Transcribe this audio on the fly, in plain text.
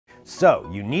So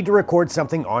you need to record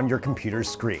something on your computer's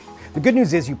screen. The good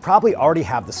news is you probably already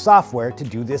have the software to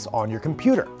do this on your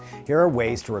computer. Here are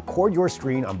ways to record your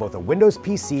screen on both a Windows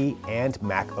PC and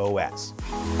Mac OS.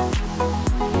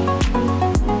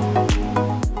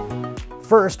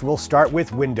 First, we'll start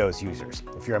with Windows users.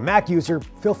 If you're a Mac user,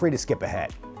 feel free to skip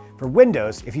ahead. For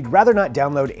Windows, if you'd rather not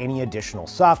download any additional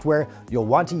software, you'll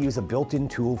want to use a built-in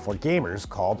tool for gamers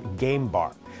called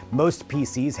GameBar. Most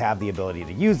PCs have the ability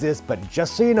to use this, but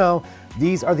just so you know,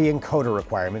 these are the encoder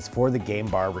requirements for the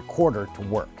GameBar recorder to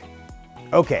work.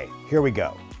 Okay, here we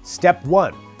go. Step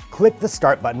 1. Click the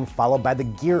Start button followed by the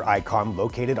gear icon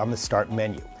located on the Start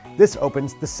menu. This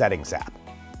opens the Settings app.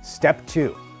 Step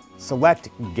 2. Select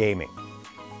Gaming.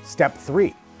 Step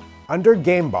 3. Under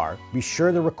GameBar, be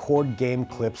sure the Record Game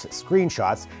Clips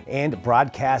Screenshots and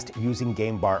Broadcast Using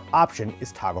GameBar option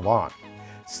is toggled on.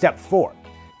 Step 4.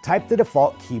 Type the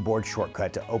default keyboard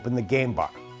shortcut to open the GameBar,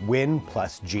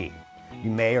 Win+G.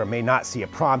 You may or may not see a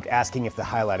prompt asking if the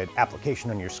highlighted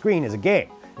application on your screen is a game.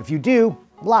 If you do,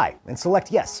 lie and select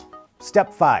Yes.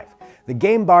 Step 5. The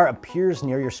GameBar appears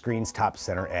near your screen's top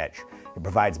center edge. It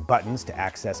provides buttons to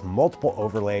access multiple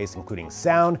overlays, including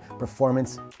sound,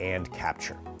 performance, and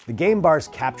capture. The GameBar's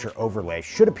capture overlay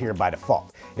should appear by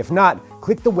default. If not,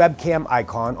 click the webcam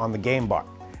icon on the GameBar.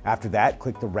 After that,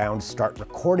 click the round Start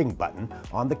Recording button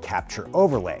on the capture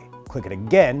overlay. Click it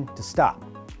again to stop.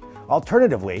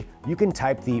 Alternatively, you can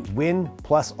type the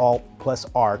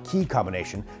Win+Alt+R key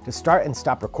combination to start and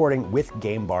stop recording with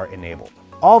GameBar enabled.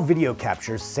 All video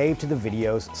captures save to the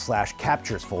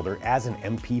Videos/Captures folder as an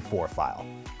MP4 file.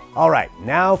 Alright,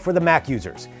 now for the Mac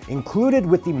users. Included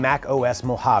with the Mac OS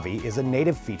Mojave is a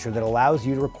native feature that allows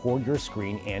you to record your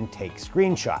screen and take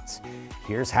screenshots.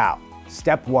 Here's how.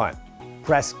 Step 1.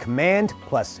 Press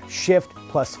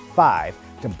Command+Shift+5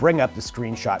 to bring up the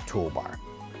screenshot toolbar.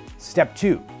 Step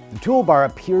 2. The toolbar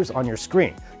appears on your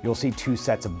screen. You'll see 2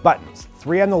 sets of buttons,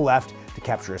 3 on the left to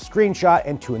capture a screenshot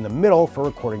and 2 in the middle for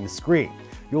recording the screen.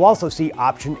 You'll also see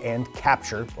Option and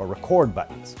Capture or Record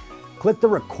buttons. Click the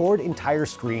Record Entire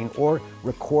Screen or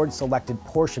Record Selected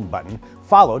Portion button,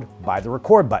 followed by the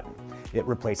Record button. It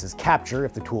replaces Capture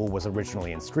if the tool was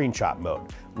originally in screenshot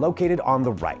mode, located on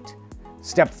the right.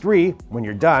 Step 3, when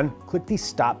you're done, click the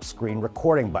Stop Screen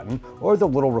Recording button or the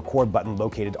little Record button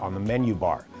located on the menu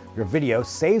bar. Your video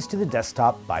saves to the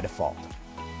desktop by default.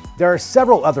 There are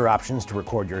several other options to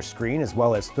record your screen, as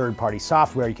well as third-party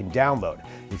software you can download.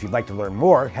 If you'd like to learn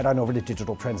more, head on over to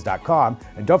digitaltrends.com,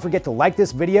 and don't forget to like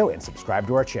this video and subscribe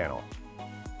to our channel.